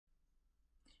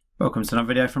Welcome to another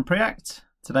video from Preact.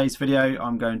 Today's video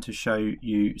I'm going to show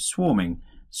you swarming.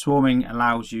 Swarming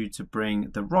allows you to bring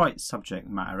the right subject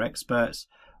matter experts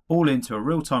all into a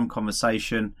real-time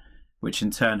conversation, which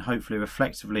in turn hopefully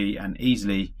reflectively and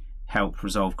easily help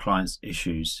resolve clients'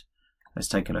 issues. Let's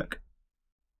take a look.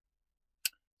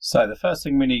 So the first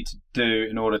thing we need to do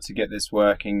in order to get this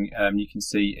working, you can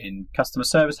see in Customer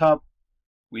Service Hub,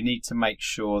 we need to make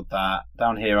sure that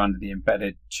down here under the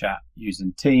embedded chat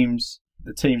using Teams,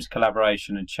 the Teams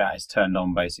collaboration and chat is turned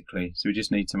on basically. So we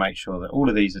just need to make sure that all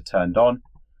of these are turned on.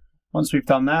 Once we've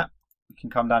done that, we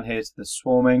can come down here to the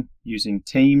swarming using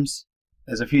Teams.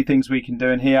 There's a few things we can do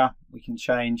in here. We can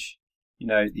change,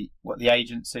 what the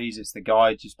agent sees. It's the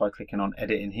guide just by clicking on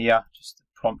edit in here, just a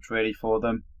prompt really for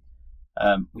them.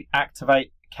 We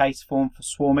activate a case form for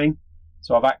swarming.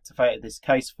 So I've activated this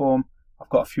case form. I've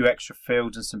got a few extra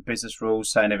fields and some business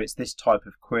rules saying if it's this type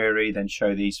of query, then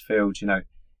show these fields.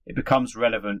 It becomes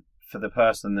relevant for the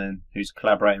person then who's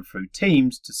collaborating through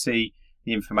Teams to see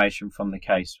the information from the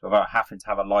case without having to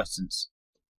have a license,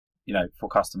 for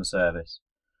customer service.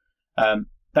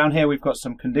 Down here we've got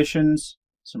some conditions,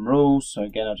 some rules. So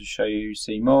again, I'll just show you,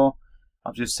 see more.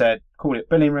 I've just said, call it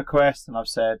billing request, and I've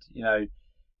said,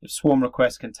 if swarm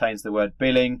request contains the word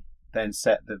billing, then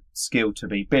set the skill to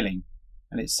be billing.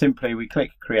 And it's simply, we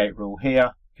click create rule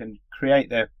here, can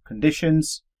create their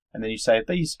conditions, and then you say if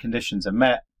these conditions are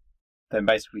met, then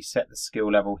basically set the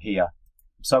skill level here.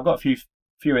 So I've got a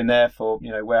few in there for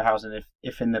warehousing.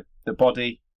 If in the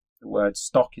body the word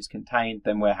stock is contained,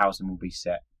 then warehousing will be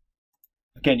set.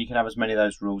 Again, you can have as many of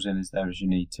those rules in as you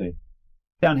need to.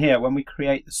 Down here, when we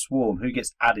create the swarm, who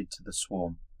gets added to the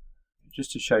swarm?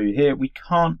 Just to show you here, we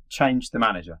can't change the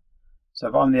manager. So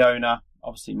if I'm the owner,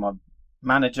 obviously my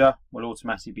manager will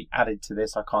automatically be added to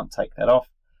this. I can't take that off.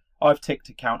 I've ticked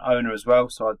account owner as well,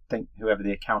 so I think whoever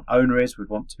the account owner is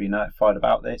would want to be notified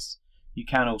about this. You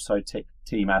can also tick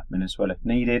team admin as well if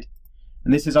needed.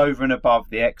 And this is over and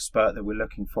above the expert that we're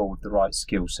looking for with the right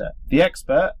skill set. The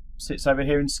expert sits over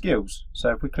here in skills. So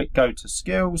if we click go to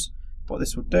skills, what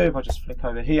this will do, if I just flick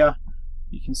over here,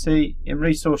 you can see in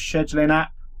resource scheduling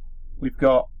app, we've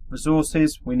got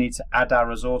resources. We need to add our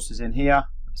resources in here.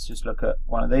 Let's just look at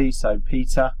one of these. So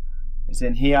Peter is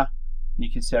in here. You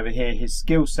can see over here his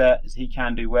skill set is he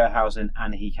can do warehousing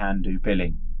and he can do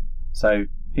billing. So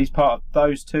he's part of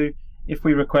those two. If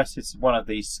we requested one of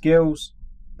these skills,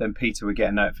 then Peter would get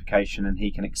a notification and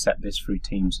he can accept this through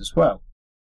Teams as well.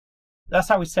 That's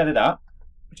how we set it up.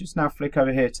 We just now flick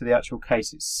over here to the actual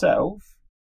case itself.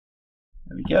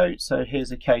 There we go. So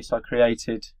here's a case I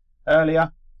created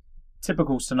earlier.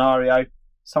 Typical scenario.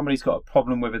 Somebody's got a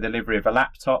problem with a delivery of a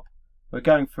laptop. We're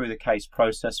going through the case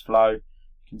process flow.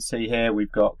 You can see here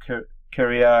we've got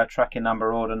courier, tracking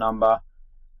number, order number,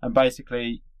 and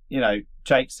basically,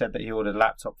 Jake said that he ordered a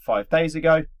laptop 5 days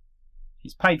ago.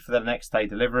 He's paid for the next day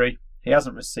delivery. He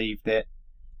hasn't received it.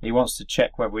 He wants to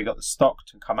check whether we got the stock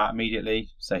to come out immediately,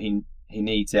 so he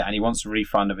needs it, and he wants a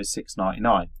refund of his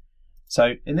 $6.99.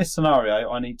 So in this scenario,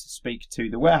 I need to speak to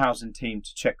the warehousing team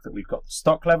to check that we've got the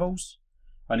stock levels.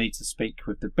 I need to speak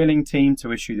with the billing team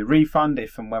to issue the refund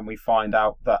if and when we find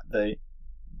out that the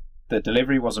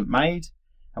delivery wasn't made,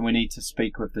 and we need to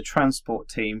speak with the transport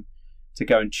team to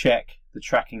go and check the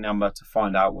tracking number to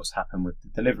find out what's happened with the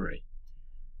delivery.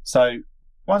 So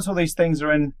once all these things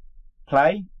are in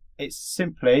play, it's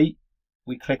simply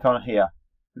we click on here.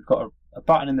 We've got a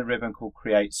button in the ribbon called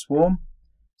create swarm.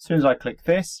 As soon as I click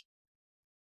this,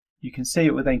 you can see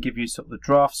it will then give you sort of the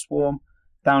draft swarm.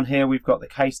 Down here we've got the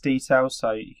case details,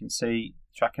 so you can see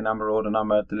tracking number, order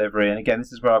number, delivery, and again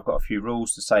this is where I've got a few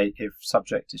rules to say if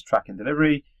subject is tracking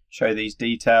delivery, show these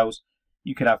details.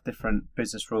 You could have different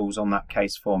business rules on that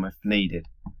case form if needed.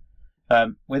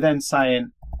 We're then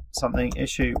saying something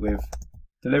issue with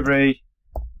delivery,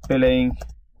 billing,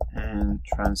 and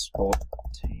transport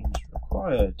teams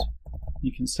required.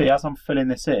 You can see as I'm filling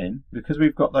this in, because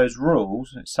we've got those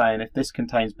rules, it's saying if this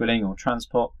contains billing or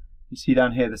transport, you see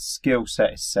down here the skill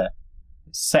set is set.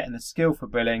 It's setting the skill for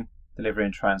billing, delivery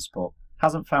and transport.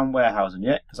 Hasn't found warehousing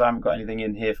yet because I haven't got anything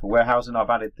in here for warehousing. I've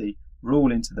added the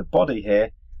rule into the body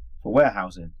here for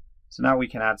warehousing. So now we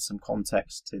can add some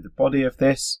context to the body of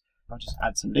this. I'll just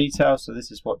add some details. So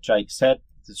this is what Jake said,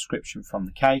 the description from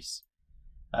the case.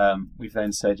 We've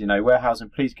then said,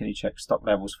 warehousing, please can you check stock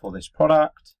levels for this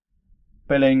product?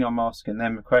 Billing, I'm asking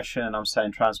them a question, and I'm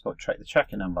saying transport, check the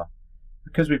tracking number.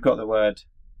 Because we've got the word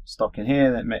stock in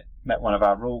here that met one of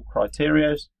our rule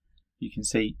criteria, you can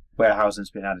see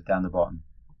warehousing's been added down the bottom.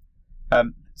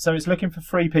 So it's looking for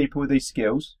 3 people with these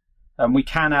skills. We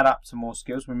can add up to more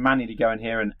skills. We manually go in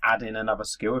here and add in another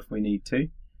skill if we need to.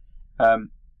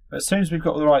 But as soon as we've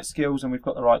got the right skills and we've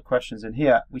got the right questions in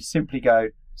here, we simply go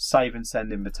save and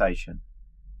send invitation.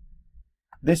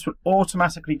 This will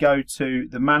automatically go to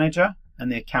the manager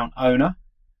and the account owner.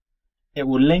 It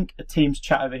will link a Teams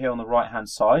chat over here on the right hand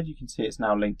side. You can see it's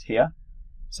now linked here.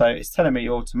 So it's telling me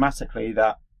automatically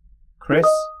that Chris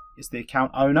is the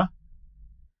account owner.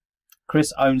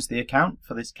 Chris owns the account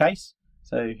for this case.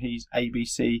 So he's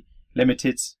ABC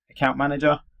Limited's account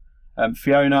manager.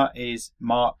 Fiona is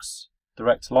Mark's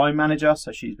direct line manager,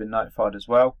 so she's been notified as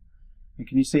well. And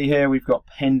can you see here we've got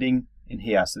pending in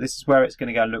here. So this is where it's going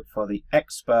to go and look for the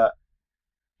expert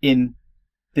in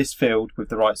this field with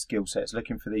the right skill sets,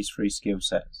 looking for these 3 skill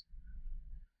sets.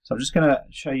 So I'm just going to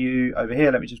show you over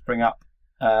here. Let me just bring up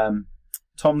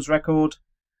Tom's record.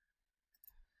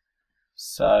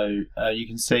 So you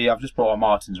can see I've just brought on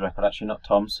Martin's record, actually not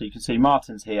Tom's. So you can see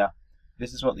Martin's here.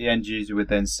 This is what the end user would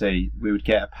then see. We would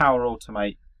get a Power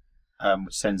Automate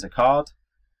which sends a card.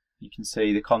 You can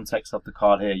see the context of the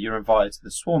card here. You're invited to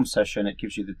the swarm session. It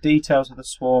gives you the details of the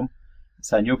swarm,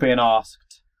 saying you're being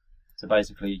asked to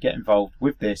basically get involved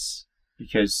with this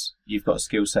because you've got a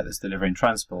skill set that's delivering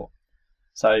transport.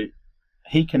 So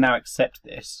he can now accept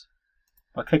this.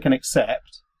 By clicking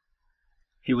accept,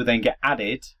 he will then get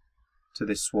added to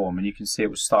this swarm, and you can see it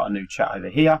will start a new chat over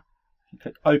here. You can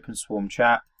click open swarm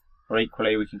chat, or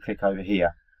equally we can click over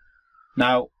here.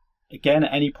 Now again,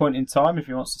 at any point in time, if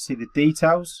he wants to see the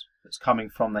details that's coming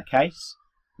from the case,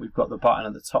 we've got the button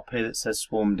at the top here that says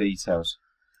swarm details.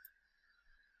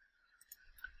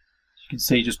 You can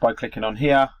see just by clicking on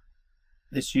here,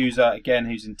 this user, again,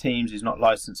 who's in Teams, who's not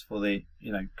licensed for the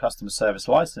customer service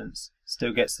license,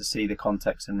 still gets to see the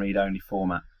context in read-only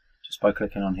format just by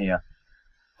clicking on here.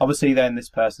 Obviously then this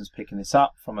person's picking this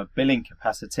up from a billing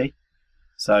capacity,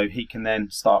 so he can then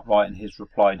start writing his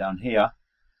reply down here,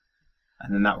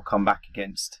 and then that will come back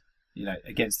against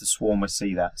against the swarm. We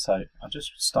see that. So I'll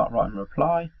just start writing a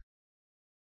reply.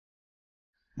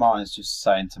 Martin's just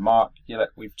saying to Mark, yeah,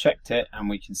 look, we've checked it and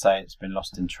we can say it's been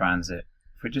lost in transit.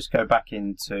 If we just go back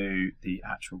into the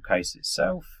actual case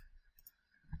itself,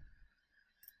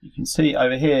 you can see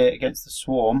over here against the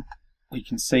swarm, we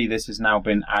can see this has now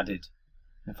been added.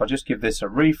 If I just give this a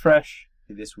refresh,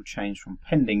 this will change from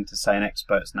pending to say an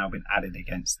expert's now been added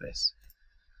against this.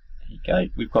 There you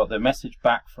go. We've got the message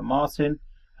back from Martin,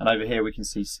 and over here we can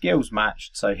see skills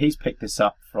matched. So he's picked this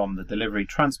up from the delivery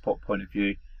transport point of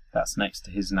view. That's next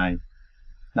to his name.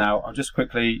 Now I'll just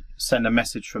quickly send a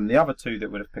message from the other 2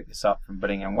 that would have picked this up from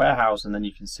billing and warehouse, and then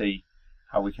you can see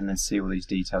how we can then see all these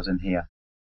details in here.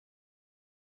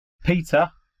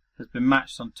 Peter has been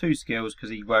matched on 2 skills because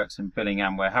he works in billing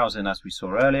and warehousing, as we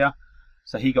saw earlier.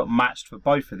 So he got matched for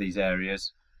both of these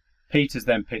areas. Peter's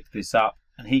then picked this up,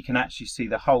 and he can actually see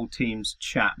the whole Teams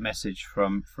chat message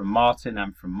from Martin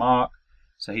and from Mark.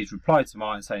 So he's replied to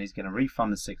Martin saying he's going to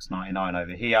refund the $6.99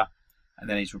 over here, and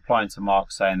then he's replying to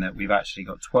Mark saying that we've actually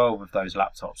got 12 of those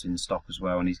laptops in stock as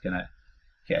well, and he's going to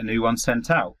get a new one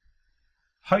sent out.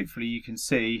 Hopefully you can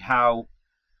see how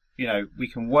we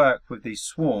can work with these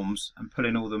swarms and pull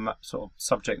in all the sort of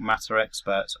subject matter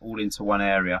experts all into one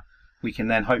area. We can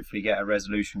then hopefully get a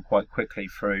resolution quite quickly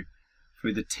through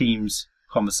the Teams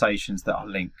conversations that are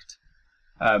linked.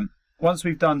 Once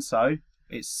we've done so,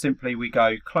 it's simply we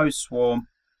go close swarm,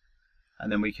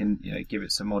 and then we can give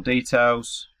it some more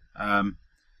details. I'll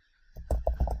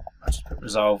just put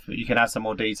resolve, but you can add some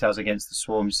more details against the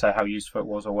swarm. You say how useful it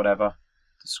was or whatever.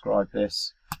 Describe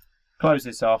this. Close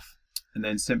this off, and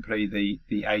then simply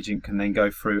the agent can then go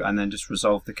through and then just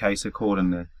resolve the case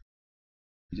accordingly.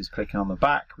 Just clicking on the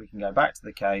back, we can go back to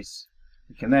the case.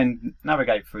 We can then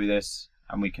navigate through this,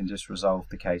 and we can just resolve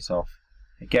the case off.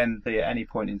 Again, at any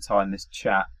point in time, this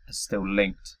chat is still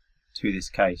linked to this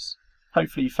case.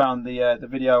 Hopefully you found the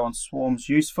video on swarms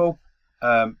useful.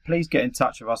 Please get in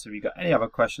touch with us if you've got any other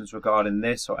questions regarding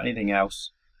this or anything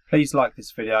else. Please like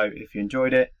this video if you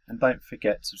enjoyed it, and don't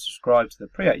forget to subscribe to the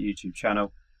Preact YouTube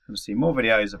channel and see more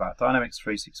videos about Dynamics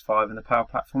 365 and the Power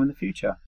Platform in the future.